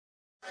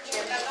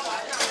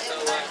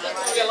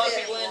We got a lot of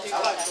people in who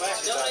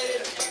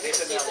donated.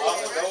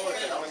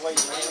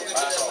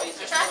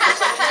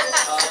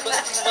 But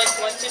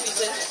like Timmy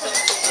said, I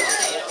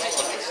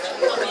think it's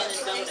come in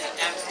and donate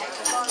after.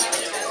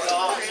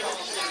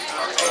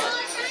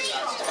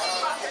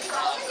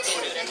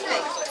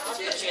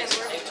 Chance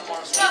to maybe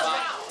tomorrow stop by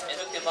and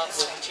hook them up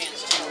with a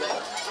chance to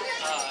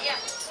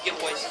give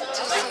away some to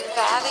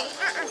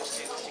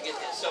get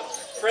this. So,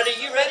 Freddie,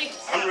 you ready?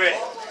 I'm ready.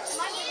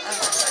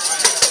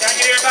 Can I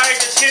get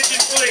everybody's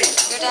attention,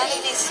 please? Your daddy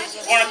needs to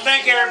give. I want to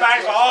thank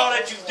everybody for all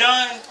that you've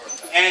done,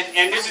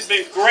 and this has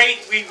been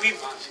great. We've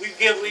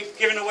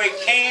given away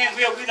cans.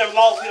 We done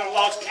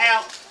lost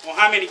count on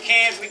how many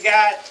cans we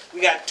got.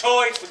 We got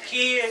toys for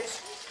kids.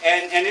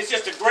 And it's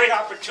just a great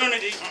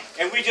opportunity,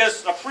 and we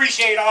just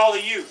appreciate all of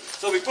you.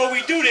 So before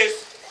we do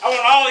this, I want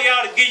all of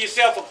y'all to give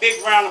yourself a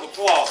big round of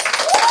applause.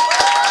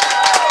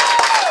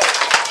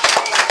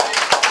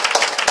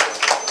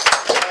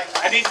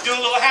 I need to do a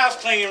little house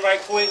cleaning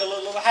right quick, a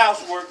little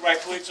housework right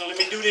quick, so let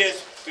me do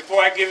this before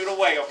I give it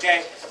away,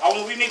 okay?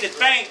 We need to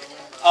thank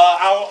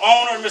our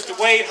owner, Mr.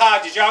 Wade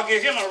Hodges. Y'all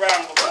give him a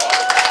round of applause.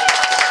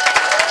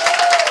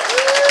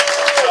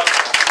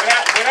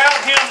 Without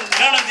him,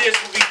 none of this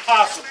would be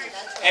possible.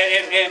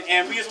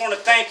 And we just want to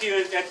thank you,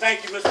 and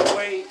thank you, Mr.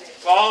 Wade,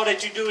 for all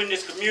that you do in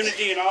this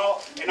community and all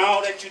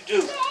that you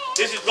do.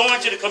 This is going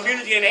to the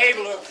community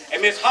enabler,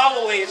 and Miss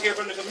Holloway is here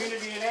from the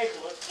community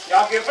enabler.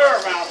 Y'all give her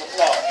a round of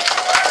applause.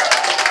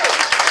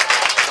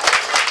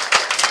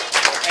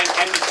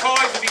 And the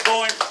toys will be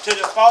going to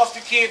the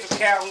foster kids of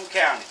Calhoun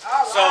County.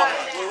 So,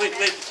 and we're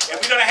going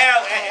to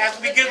have,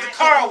 after we give the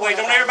car away,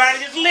 don't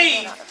everybody just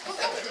leave.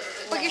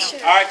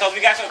 All right, because we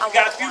got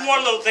a few more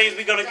little things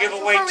we're going to give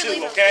away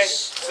too, okay?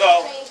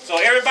 So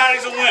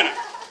everybody's a winner.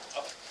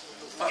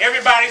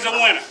 Everybody's a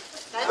winner.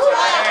 That's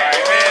right.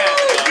 Amen.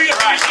 We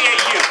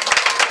appreciate you.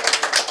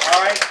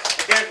 All right.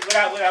 Then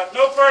without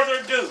no further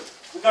ado,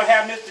 we're going to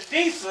have Mr.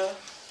 Deesa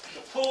to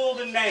pull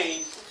the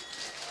name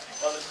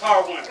of the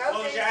car winner.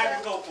 Close your eyes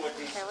and go for it,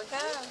 Deesa. Here we go.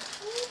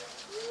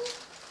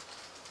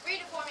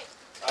 Read it for me.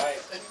 All right.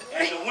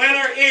 And the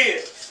winner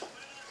is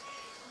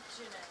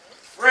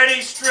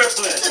Freddie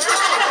Strickland.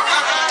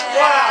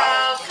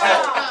 Wow.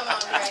 Come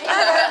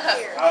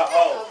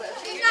on,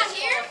 he's not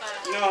here?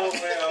 No,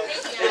 well,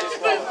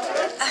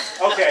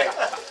 okay.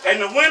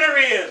 And the winner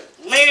is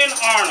Lynn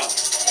Arnold.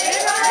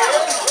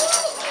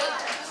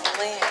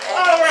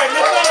 All right,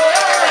 let's go.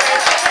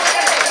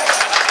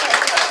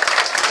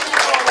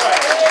 All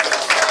right.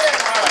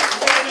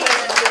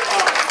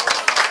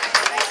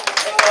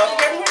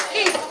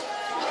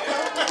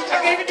 I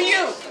gave it to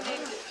you.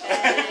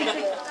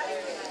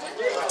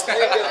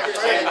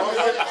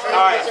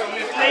 All right, so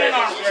Miss Lynn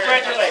Arnold,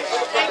 congratulations.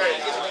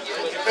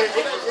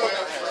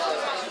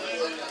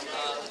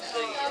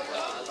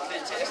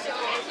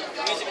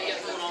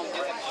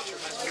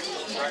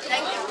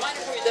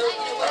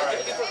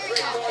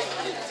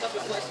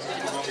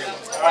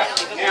 Alright,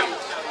 now,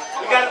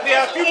 we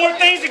have a few more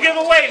things to give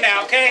away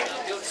now, okay?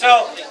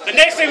 So, the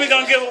next thing we're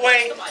going to give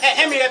away,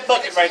 hand me that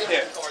bucket right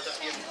there.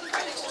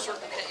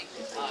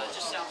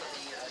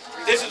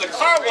 This is a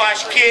car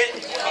wash kit.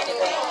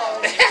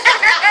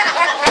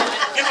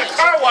 This is a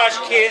car wash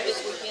kit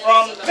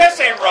from, let's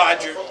say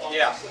Roger.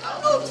 Yeah.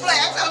 Oh,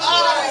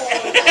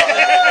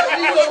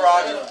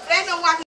 Roger.